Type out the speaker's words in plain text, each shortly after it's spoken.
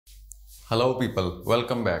Hello people,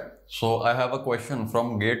 welcome back. So I have a question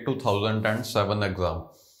from GATE 2007 exam.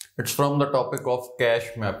 It's from the topic of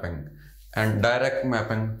cache mapping and direct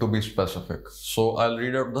mapping to be specific. So I'll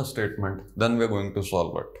read out the statement, then we're going to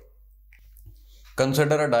solve it.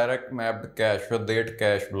 Consider a direct mapped cache with 8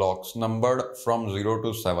 cache blocks numbered from 0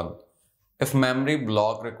 to 7. If memory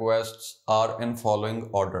block requests are in following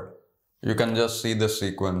order, you can just see the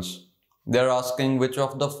sequence. They're asking which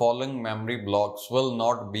of the following memory blocks will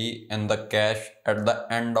not be in the cache at the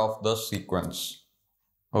end of the sequence.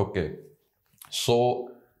 Okay,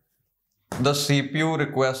 so the CPU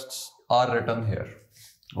requests are written here.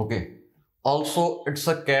 Okay, also it's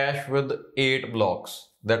a cache with 8 blocks.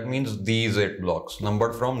 That means these 8 blocks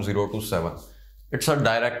numbered from 0 to 7. It's a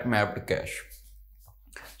direct mapped cache.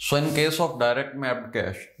 So in case of direct mapped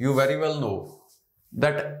cache, you very well know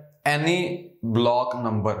that any block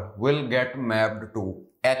number will get mapped to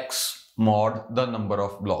x mod the number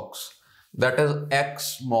of blocks. That is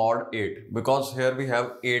x mod 8 because here we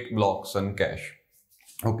have 8 blocks in cache.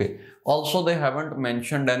 Okay. Also, they haven't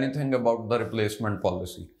mentioned anything about the replacement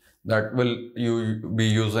policy. That will you be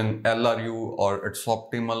using LRU or it's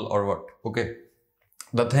optimal or what. Okay.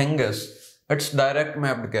 The thing is, it's direct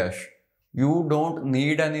mapped cache. You don't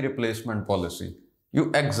need any replacement policy. You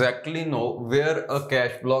exactly know where a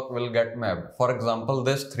cache block will get mapped. For example,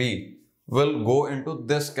 this 3 will go into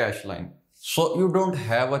this cache line. So you don't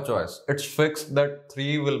have a choice. It's fixed that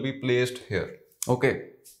 3 will be placed here.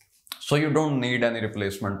 Okay. So you don't need any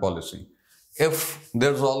replacement policy. If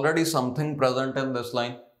there's already something present in this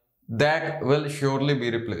line, that will surely be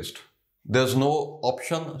replaced. There's no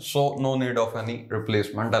option, so no need of any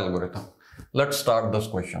replacement algorithm. Let's start this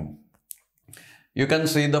question. You can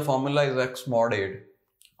see the formula is x mod 8.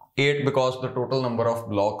 8 because the total number of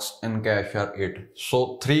blocks in cache are 8.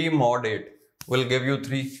 So 3 mod 8 will give you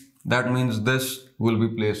 3. That means this will be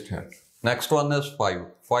placed here. Next one is 5.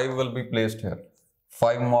 5 will be placed here.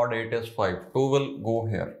 5 mod 8 is 5. 2 will go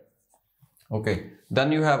here. Okay.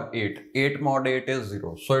 Then you have 8. 8 mod 8 is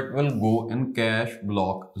 0. So it will go in cache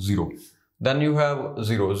block 0. Then you have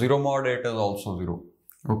 0. 0 mod 8 is also 0.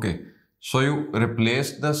 Okay. So you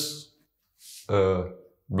replace this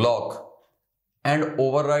block and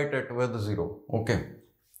overwrite it with 0. Okay.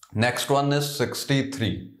 Next one is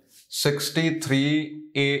 63.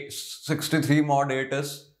 63 mod 8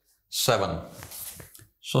 is 7.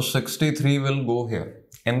 So 63 will go here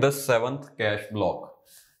in the 7th cache block.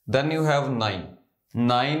 Then you have 9.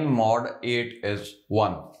 9 mod 8 is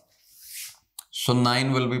 1. So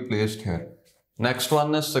 9 will be placed here. Next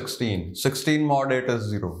one is 16. 16 mod 8 is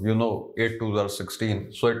 0. You know 8 2s are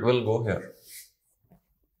 16. So it will go here.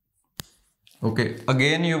 Okay,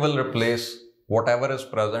 again you will replace whatever is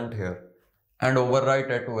present here and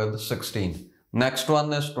overwrite it with 16. Next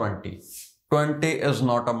one is 20. 20 is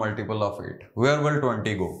not a multiple of 8. Where will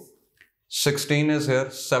 20 go? 16 is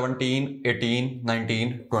here, 17, 18,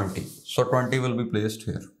 19, 20. So 20 will be placed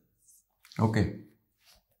here. Okay.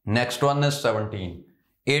 Next one is 17.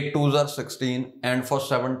 8 2s are 16 and for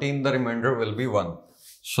 17 the remainder will be 1.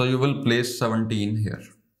 So you will place 17 here.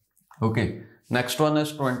 Okay. Next one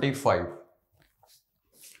is 25.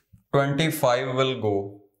 25 will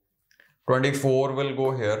go, 24 will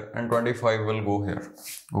go here and 25 will go here.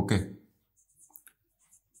 Okay.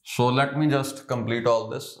 So let me just complete all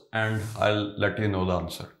this and I'll let you know the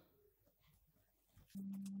answer.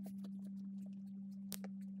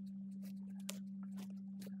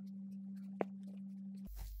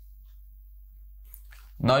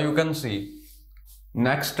 Now you can see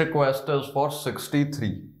next request is for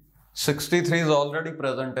 63. 63 is already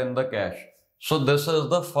present in the cache. So this is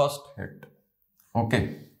the first hit.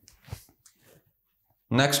 Okay.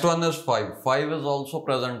 Next one is 5. 5 is also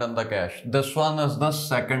present in the cache. This one is the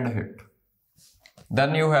second hit.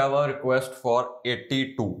 Then you have a request for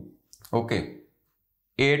 82. Okay.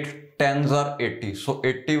 8 10s are 80. So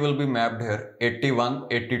 80 will be mapped here. 81,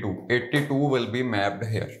 82. 82 will be mapped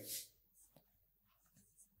here.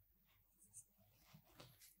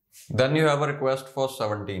 Then you have a request for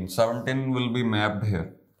 17. 17 will be mapped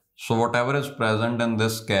here. So whatever is present in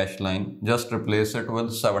this cache line, just replace it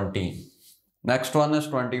with 17. Next one is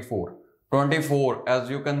 24. 24,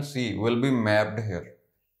 as you can see, will be mapped here.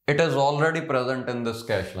 It is already present in this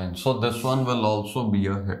cache line. So this one will also be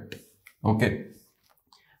a hit. Okay.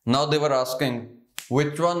 Now they were asking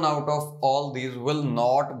which one out of all these will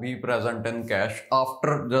not be present in cache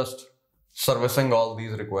after just servicing all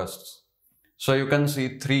these requests. So you can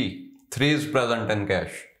see 3. 3 is present in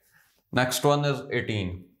cache. Next one is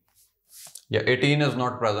 18. Yeah, 18 is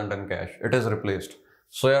not present in cache. It is replaced.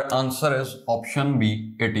 So your answer is option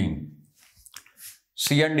B, 18.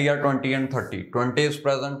 C and D are 20 and 30. 20 is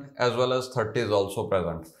present as well as 30 is also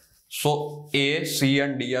present. So A, C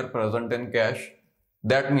and D are present in cash.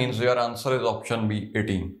 That means your answer is option B,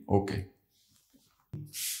 18. Okay.